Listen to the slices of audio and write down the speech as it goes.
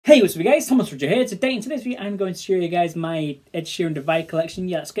Hey, what's up guys, Thomas Roger here. Today in today's video I'm going to show you guys my Ed Sheeran Divide collection.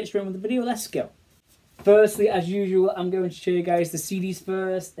 Yeah, let's get straight on with the video, let's go. Firstly, as usual, I'm going to show you guys the CDs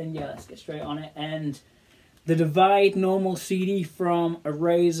first, and yeah, let's get straight on it. And the Divide normal CD from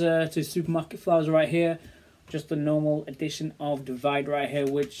Eraser to Supermarket Flowers right here. Just the normal edition of Divide right here,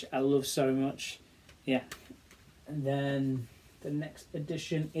 which I love so much. Yeah. And then the next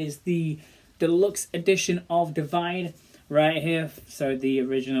edition is the deluxe edition of Divide right here. So the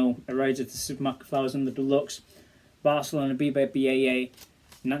original Eraser to Supermarket Flowers and the deluxe Barcelona BABA,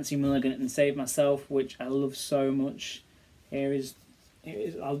 Nancy Mulligan and Save Myself, which I love so much. Here is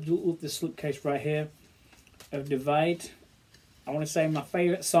I love the slipcase right here of Divide. I want to say my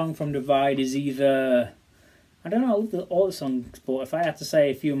favourite song from Divide is either, I don't know, I love all the songs, but if I had to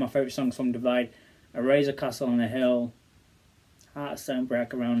say a few of my favourite songs from Divide, Eraser, Castle on a Hill, Hearts Don't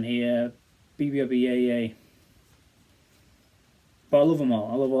Break Around Here, BABA. But I love them all.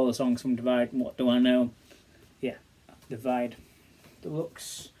 I love all the songs from Divide. What do I know? Yeah, Divide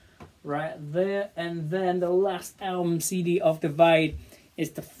Deluxe right there. And then the last album CD of Divide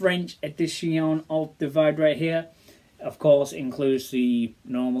is the French edition of Divide right here. Of course, it includes the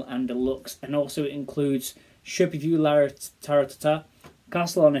normal and deluxe, and also it includes Shape of You live at Taratata,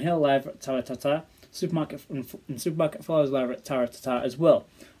 Castle on a Hill live at Taratata, Supermarket Flowers live at Taratata as well.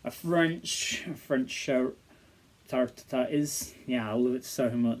 A French show. Taratata is, yeah, I love it so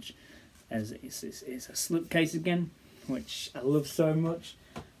much. As it's a slipcase again, which I love so much.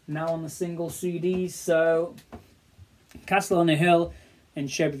 Now on the single CDs, so Castle on a Hill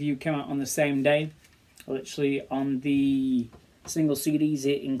and Shape of You came out on the same day. Literally on the single CDs,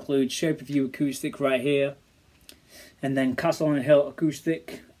 it includes Shape of You acoustic right here, and then Castle on a Hill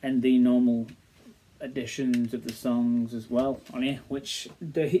acoustic and the normal editions of the songs as well on here, which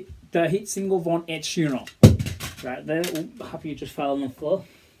the hit single von Ed Sheeran. Right there. Ooh, happy you just fell on the floor.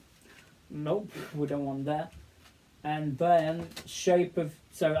 Nope, we don't want that. And then Shape of,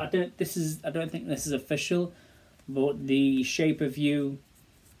 so I don't think this is official, but the Shape of You,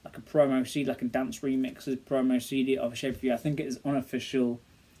 like a promo CD, like a dance remixes promo CD of Shape of You, I think it is unofficial.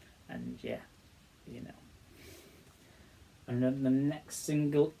 And yeah, you know. And then the next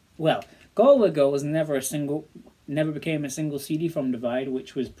single, well, Galway Girl was never became a single CD from Divide,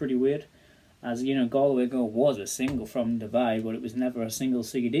 which was pretty weird. As you know, Galway Girl was a single from Divide, but it was never a single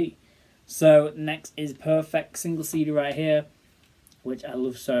CD. So next is Perfect single CD right here, which I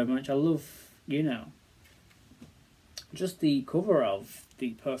love so much. I love, you know, just the cover of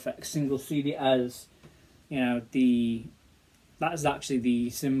the Perfect single CD, as you know, that is actually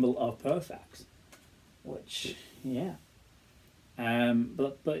the symbol of Perfect, which yeah.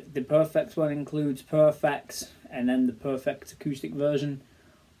 But the Perfect one includes Perfect and then the Perfect acoustic version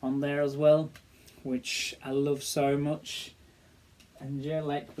on there as well, which I love so much. And yeah,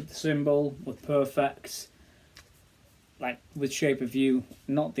 like with the symbol, with Perfect, like with Shape of You,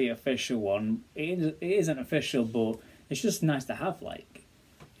 not the official one. It isn't official, but it's just nice to have, like,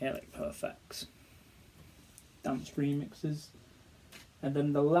 yeah, like Perfect dance remixes. And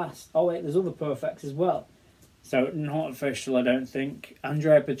then the last, oh wait, there's other Perfects as well. So not official, I don't think.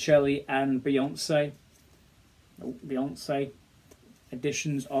 Andrea Bocelli and Beyonce. Oh, Beyonce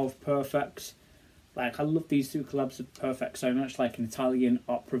editions of Perfect. Like, I love these two collabs of Perfect so much, like an Italian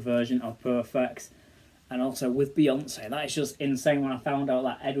opera version of Perfect, and also with Beyonce. That is just insane. When I found out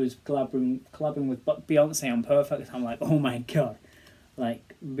that Ed was collabing with Beyonce on Perfect, I'm like, oh my god.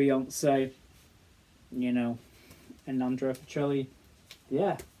 Like, Beyonce, you know, and Andrea Bocelli,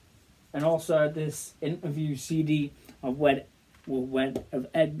 yeah. And also this interview CD of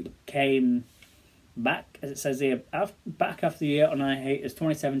Ed came back, as it says here, back after the year on I Hate, as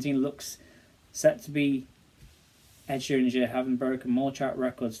 2017 looks set to be Ed Sheeran's year, having broken more chart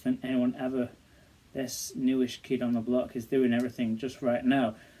records than anyone ever. This newish kid on the block is doing everything just right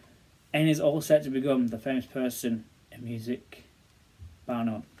now, and is all set to become the famous person in music.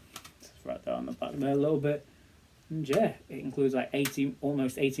 Barno. It's right there on the back there a little bit. And yeah, it includes like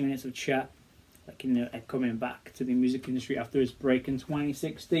almost 80 minutes of chat, like, you know, Ed coming back to the music industry after his break in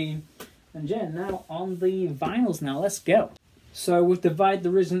 2016. And yeah, now on the vinyls now, let's go. So with Divide,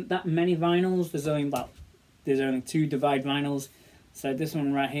 there isn't that many vinyls. There's only 2 Divide vinyls. So this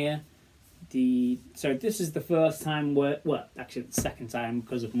one right here, so this is the first time where, well, actually the second time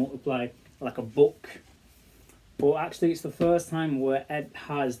because of Multiply, like a book. But actually it's the first time where Ed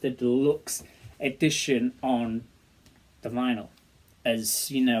has the deluxe edition on the vinyl.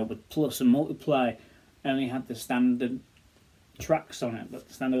 As you know, with Plus and Multiply only had the standard tracks on it, but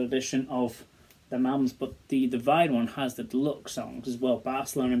the standard edition of the albums, but the Divide one has the deluxe songs as well,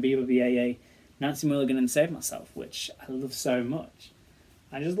 Barcelona, BABA, Nancy Mulligan and Save Myself, which I love so much.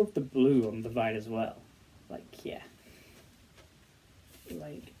 I just love the blue on the Divide as well. Like, yeah.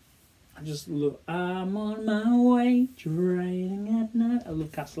 Like, I just love, I'm on my way, driving at night. I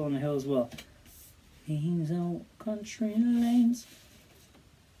love Castle on the Hill as well. These old country lanes.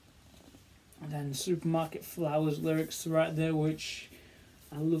 And then Supermarket Flowers lyrics right there, which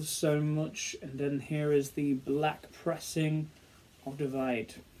I love so much. And then here is the black pressing of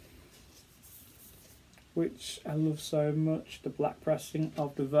Divide, which I love so much. The black pressing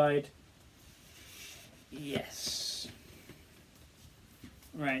of Divide. Yes.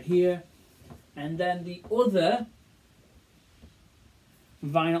 Right here. And then the other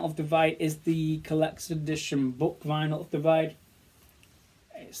vinyl of Divide is the collector's edition book vinyl of Divide.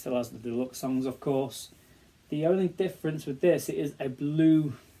 It still has the deluxe songs, of course. The only difference with this, it is a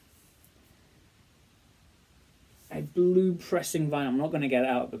blue pressing vinyl. I'm not going to get it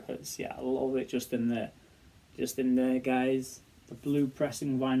out because, yeah, I love it just in there. Just in there, guys. The blue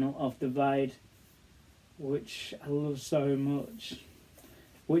pressing vinyl of Divide, which I love so much.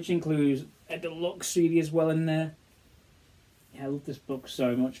 Which includes a deluxe CD as well in there. Yeah, I love this book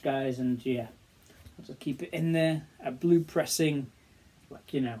so much, guys, and yeah, I'll just keep it in there. A blue pressing,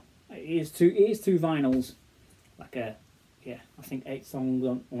 like, you know, it is two vinyls, like I think 8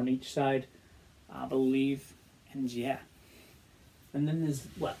 songs on each side, I believe, and yeah. And then there's,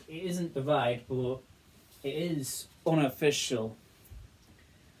 well, it isn't Divide, but it is unofficial.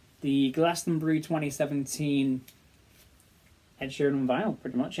 The Glastonbury 2017 Ed Sheeran vinyl,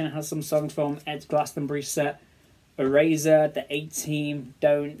 pretty much, and it has some songs from Ed's Glastonbury set: Eraser, The A-Team,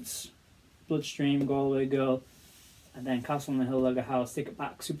 Don't, Bloodstream, Galway Girl, and then Castle on the Hill, Lego House, Take It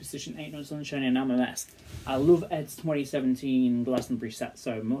Back, Superstition, Ain't No Sunshine, and I'm a Mess. I love Ed's 2017 Glastonbury set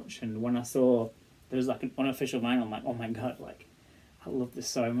so much, and when I saw there was like an unofficial vinyl, I'm like, oh my god, like, I love this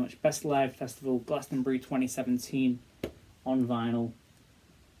so much. Best Live Festival, Glastonbury 2017 on vinyl,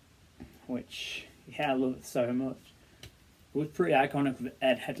 which, yeah, I love it so much. It was pretty iconic with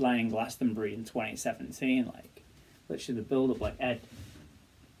Ed headlining Glastonbury in 2017, like, literally the build-up, like, Ed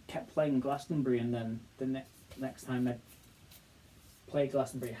kept playing Glastonbury, and then the next time Ed played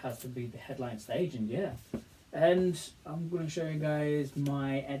Glastonbury, it has to be the headline stage, and yeah. And I'm going to show you guys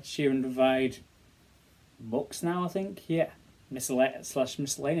my Ed Sheeran Divide books now, I think, yeah.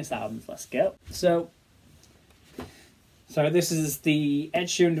 Miscellaneous albums, let's go. So this is the Ed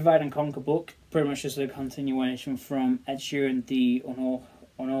Sheeran Divide and Conquer book, pretty much just a continuation from Ed Sheeran, the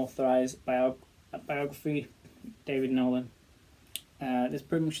unauthorized biography, David Nolan. This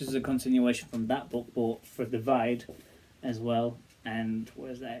pretty much is a continuation from that book, but for Divide as well. And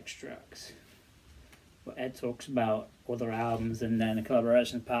where's the extracts? But Ed talks about other albums, and then a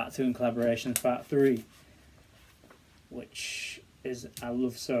collaboration part 2 and collaborations part 3, which is I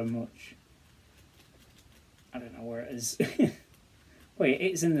love so much. I don't know where it is. Wait,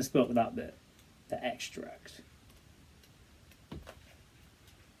 it's in this book, that bit, the extract,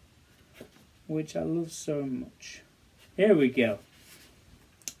 which I love so much. Here we go.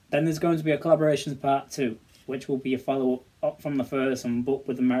 Then there's going to be a collaborations part 2, which will be a follow-up from the first one, but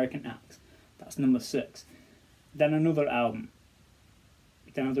with American acts. That's number 6. Then another album.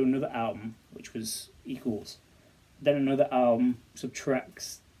 Then I'll do another album, which was Equals. Then another album,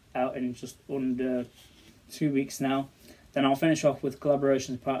 Subtracts, out in just under 2 weeks now. Then I'll finish off with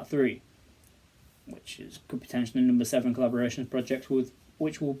collaborations part 3, which could potentially number 7 collaborations project,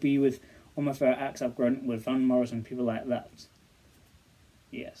 which will be with all my favourite acts I've grown up with, Van Morrison and people like that.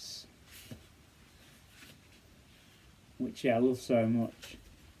 Yes. Which, yeah, I love so much.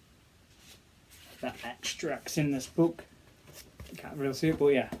 That extracts in this book. You can't really see it, but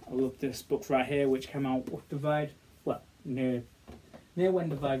yeah, I love this book right here, which came out with Divide. Well, near when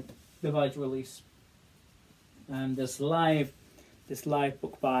Divide's release. And this live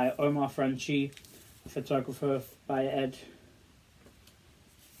book by Omar Franchi, a photographer by Ed,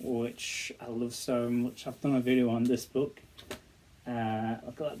 which I love so much. I've done a video on this book.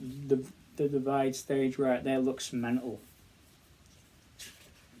 I've got the Divide stage right there, looks mental.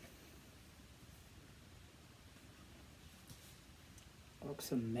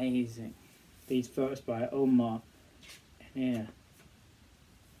 Looks amazing. These photos by Omar, yeah,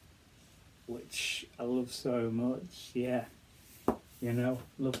 which I love so much. Yeah, you know,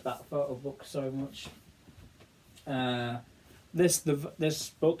 love that photo book so much. This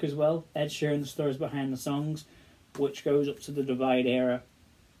book as well, Ed Sheeran, Stories Behind the Songs, which goes up to the Divide era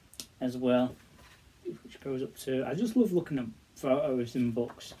as well, which goes up to, I just love looking at photos in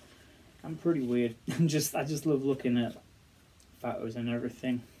books. I'm pretty weird. I just love looking at photos and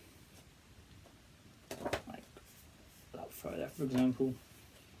everything. Like that photo there, for example.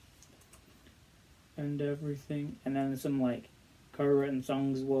 And everything. And then some like co-written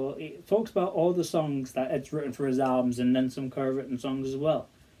songs as well. It talks about all the songs that Ed's written for his albums, and then some co-written songs as well,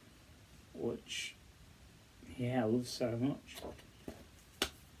 which, yeah, I love so much.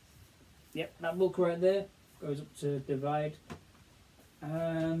 Yep, that book right there goes up to Divide.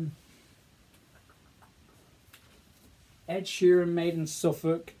 Ed Sheeran Made in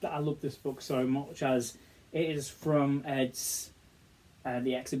Suffolk. I love this book so much, as it is from Ed's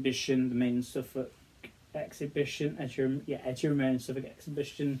the exhibition, the Made in Suffolk exhibition. Ed Sheeran Made in Suffolk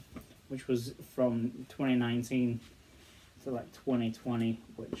exhibition, which was from 2019 to like 2020,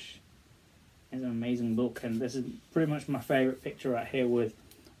 which is an amazing book. And this is pretty much my favourite picture right here, with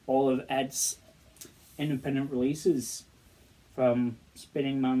all of Ed's independent releases, from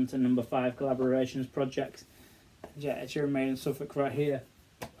Spinning Man to No. 5 collaborations projects. Yeah, Ed Sheeran Made in Suffolk right here.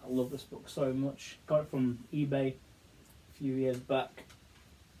 I love this book so much. Got it from eBay a few years back.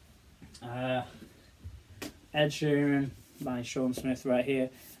 Ed Sheeran by Sean Smith right here,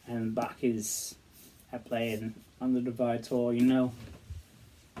 and back is playing on the Divide tour, you know.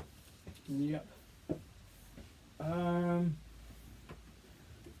 Yep.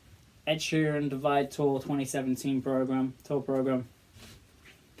 Ed Sheeran Divide Tour 2017 tour program.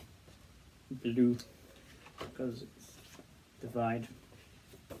 Blue, because it's Divide.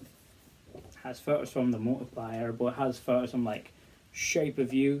 Has photos from the multiplier, but it has photos from like Shape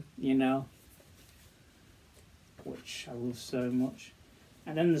of You, you know, which I love so much.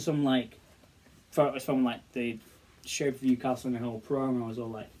 And then there's some like photos from like the Shape of You Castle on the Hill promos, or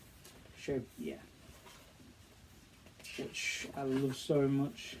like Shape, yeah, which I love so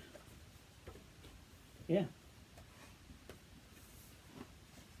much. Yeah.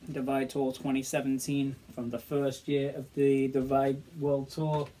 Divide Tour 2017, from the first year of the Divide World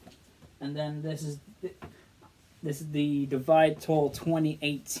Tour. And then this is the Divide Tour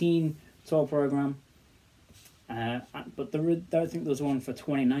 2018 tour program. But I don't think there's one for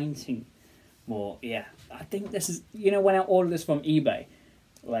 2019. Well, yeah, I think this is, you know, when I ordered this from eBay,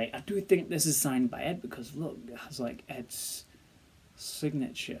 like, I do think this is signed by Ed, because look, it has like Ed's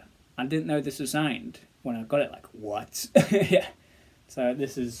signature. I didn't know this was signed when I got it. Like, what? Yeah. So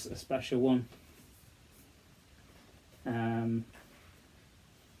this is a special one.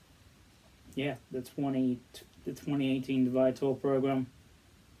 Yeah, the 2018 Divide Tour program,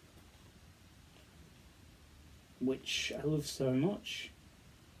 which I love so much.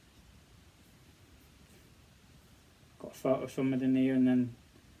 Got photos from it in here, and then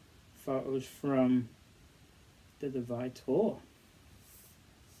photos from the Divide Tour.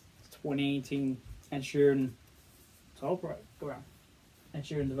 2018 Ed Sheeran tour program. Ed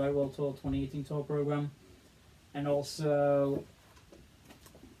Sheeran Divide World Tour 2018 tour program. And also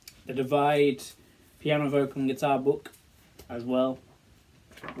the Divide piano, vocal and guitar book as well,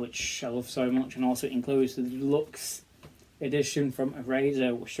 which I love so much. And also includes the deluxe edition from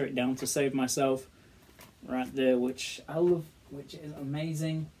Eraser, straight down to Save Myself right there, which I love, which is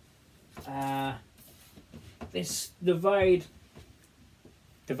amazing. This Divide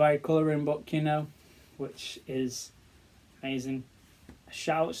colouring book, you know, which is amazing.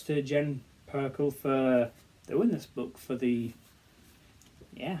 Shouts to Jen Perkle for doing this book for the,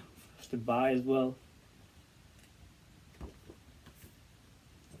 yeah, for us to buy as well,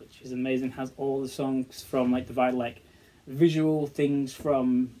 which is amazing. Has all the songs from like Divide, like visual things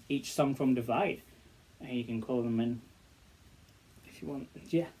from each song from Divide, and you can call them in if you want.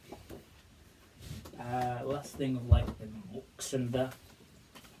 Yeah. Last thing of like the books and the.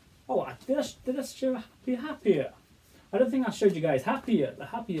 Oh, did I show Happier? I don't think I showed you guys Happier, the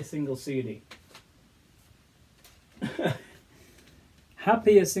Happier single CD.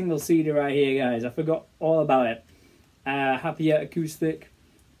 Happier single CD right here, guys. I forgot all about it. Happier acoustic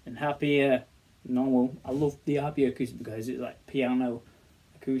and Happier normal. I love the Happier acoustic because it's like piano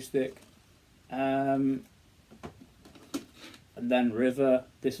acoustic. And then River.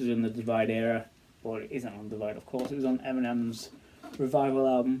 This was in the Divide era. Well, it isn't on Divide, of course. It was on Eminem's Revival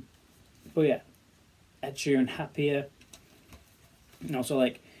album. But yeah, Ed Sheeran Happier. And also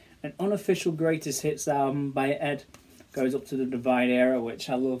like an unofficial greatest hits album by Ed, goes up to the Divide era, which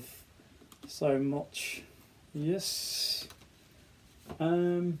I love so much. Yes.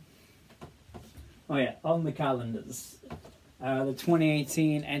 Oh yeah, on the calendars. The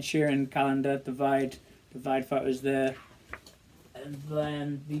 2018 Ed Sheeran calendar, Divide photos there. And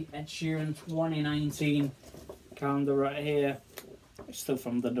then the Ed Sheeran 2019 calendar right here. It's still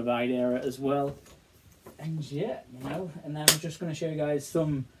from the Divide era as well. And yeah, you know, and then I'm just going to show you guys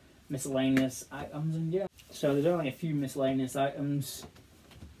some miscellaneous items, and yeah. So there's only a few miscellaneous items,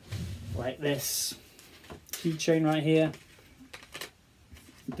 like this keychain right here,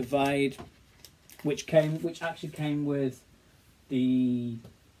 Divide, which actually came with the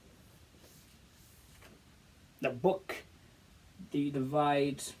book, the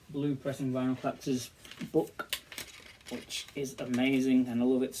Divide Blue Pressing Vinyl Collector's book, which is amazing, and I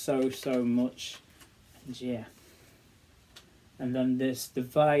love it so much. And yeah, and then this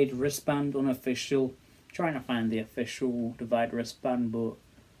Divide wristband, unofficial. Trying to find the official Divide wristband, but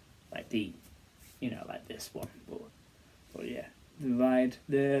like the, you know, like this one, but yeah, Divide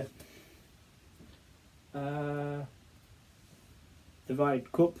the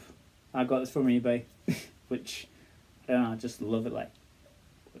Divide cup. I got this from eBay, which I don't know, I just love it, like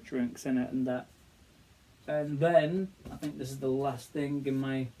put drinks in it and that. And then I think this is the last thing in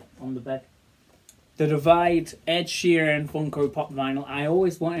my on the bed. The Divide Ed Sheeran Funko Pop vinyl. I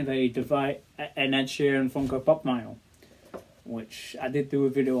always wanted an Ed Sheeran Funko Pop vinyl, which I did do a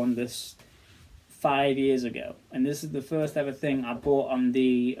video on this 5 years ago, and this is the first ever thing I bought on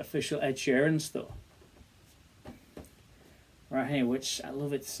the official Ed Sheeran store. Right here, which I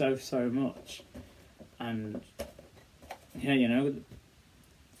love it so much, and yeah, you know,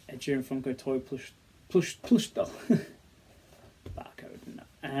 Ed Sheeran Funko toy plush doll.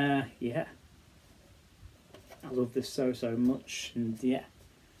 Barcode. Yeah. I love this so much, and yeah,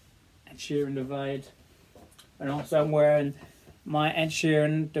 Ed Sheeran Divide. And also I'm wearing my Ed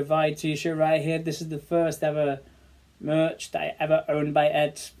Sheeran Divide t-shirt right here. This is the first ever merch that I ever owned by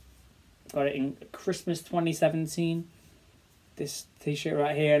Ed. Got it in Christmas 2017. This t-shirt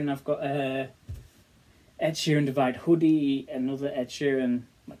right here, and I've got a Ed Sheeran Divide hoodie, another Ed Sheeran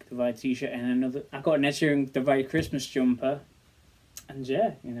like Divide t-shirt, and another. I got an Ed Sheeran Divide Christmas jumper, and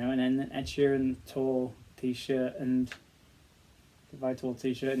yeah, you know, and then an Ed Sheeran Tour t-shirt and Divide Tour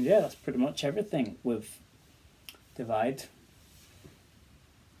t-shirt, and yeah, that's pretty much everything with Divide.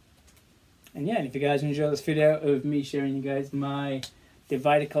 And yeah, and if you guys enjoy this video of me showing you guys my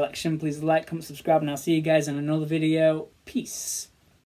Divided collection, please like, comment, subscribe, and I'll see you guys in another video. Peace.